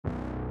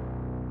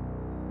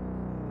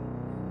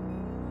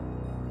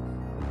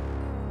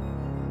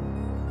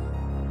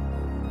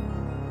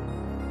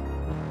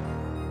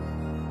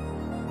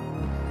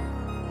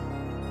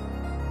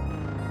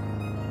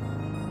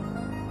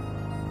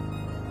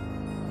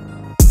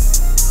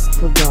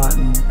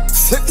forgotten.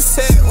 50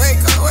 said,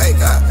 wake up, wake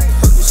up.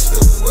 50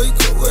 said, wake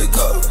up, wake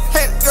up.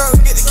 Had to go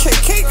get the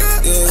KK girl.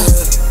 Yeah.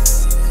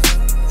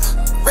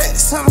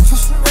 Rats up,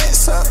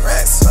 rats up,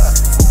 rats up.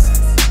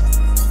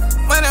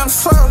 Money on the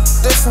floor,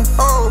 different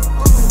hole.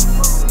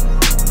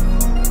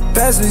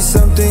 Pass me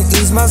something,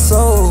 ease my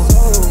soul.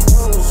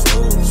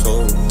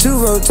 Two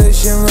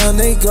rotation round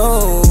they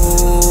go.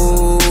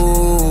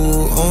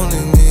 Only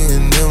me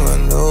and them I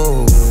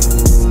know.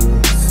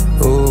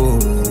 Oh.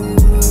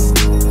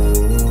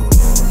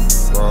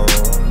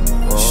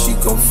 She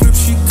gon' flip,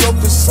 she go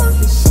berserk.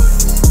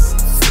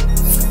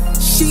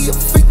 She a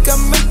freak, I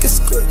make a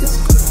squirt.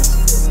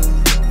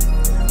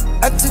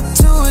 I took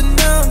two and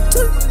now I'm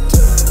two.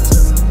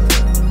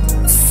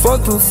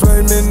 Fuck with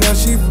flaming, now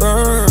she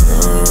burn.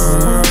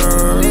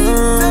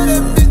 Tell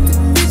that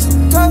bitch,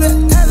 call that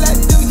L, I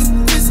do you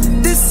this.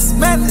 This is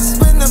madness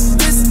when I'm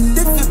busy.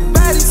 Different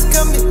bodies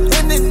coming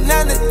in and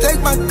out. They take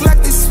my Glock,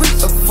 they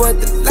switch.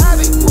 Avoid the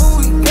lobby when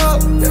we go.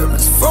 There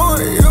is 4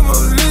 AM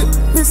on lip.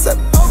 It's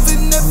like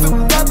open up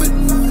and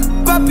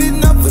popping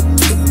up a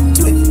kick.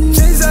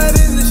 Chains out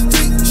in the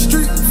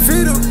street,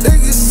 freedom, they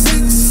get sick.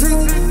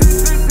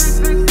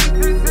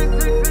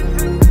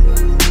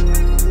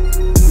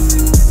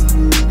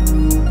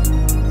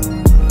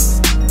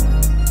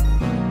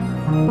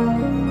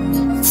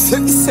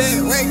 50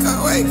 said, wake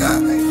up, wake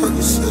up.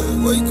 50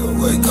 said, wake up,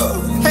 wake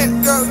up. Had to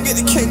go get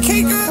the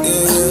KK girl.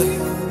 Yeah.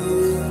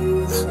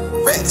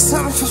 Rats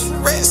up,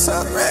 rats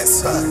up,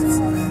 rats up.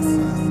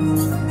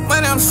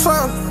 Money on the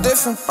floor,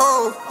 different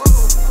hole.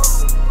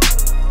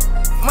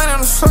 Money on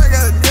the floor,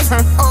 got a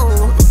different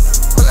hole.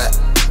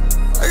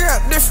 I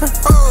got different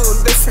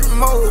holes, different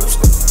modes.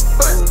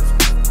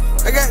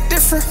 I got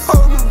different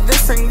holes,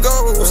 different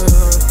goals.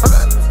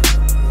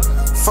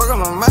 Fuck on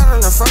my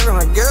mind and fuck on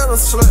a girl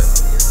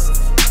slut.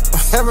 I'm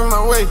having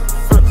my way.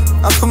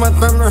 I put my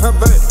thumb in her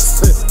butt.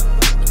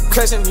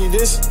 Clutching me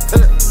this.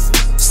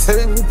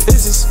 Selling me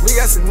pieces. We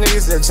got some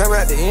niggas that jump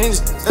out the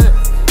engine.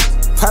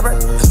 Pop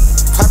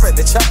at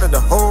the chopper, the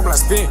whole block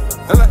spin.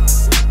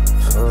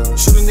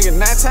 Shoot a nigga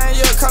 9 times,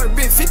 yeah, call it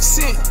bitch 50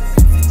 cent.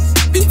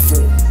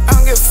 I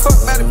don't give a fuck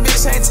about a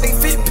bitch, I ain't take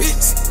fit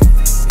pics.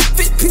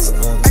 I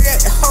got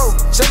the hoe,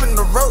 jumping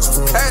the ropes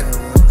for cutting.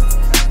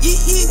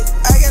 Yeah,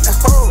 I got the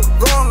hoe,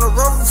 go on the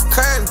road for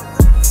cutting.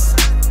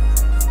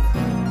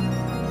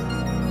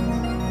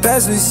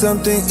 Pass me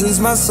something, ease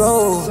my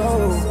soul.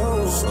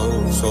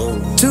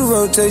 Two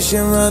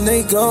rotation round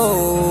they go.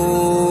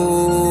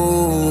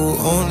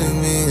 Only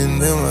me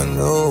and them I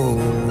know.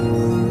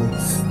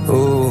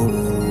 Oh.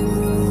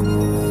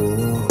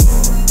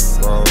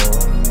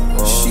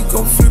 She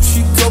gon' flip,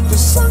 she go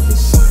berserk.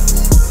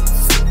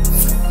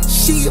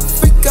 She a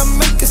freak, I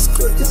make a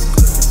squirt.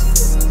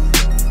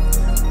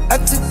 I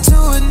took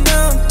two and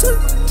now I'm two.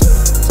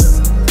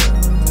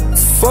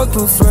 Fuck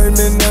with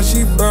flaming, now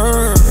she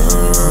burn.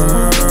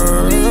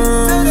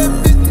 Tell that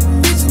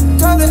bitch,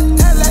 call that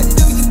L, I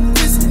do you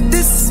this.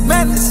 This is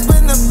madness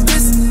when I'm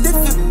busy.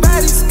 Different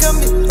bodies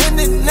coming in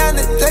and out.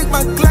 They take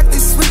my Glock, they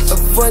switch.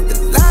 Avoid the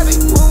lobby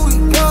when we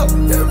go.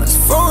 There is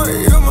 4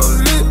 AM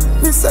on lip.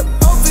 It's like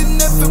open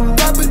up and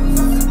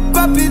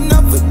popping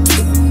up a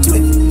kick.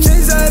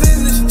 Chains out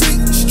in the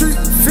street,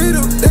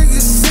 freedom, they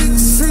get sick.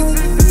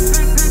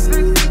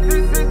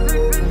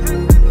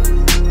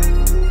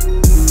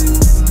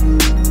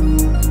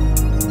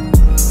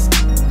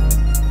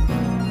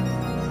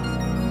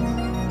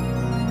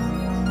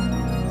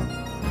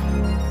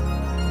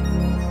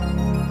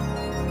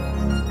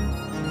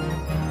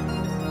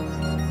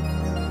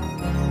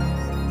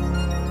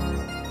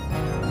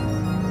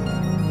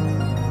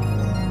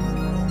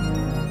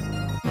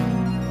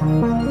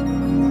 Thank you.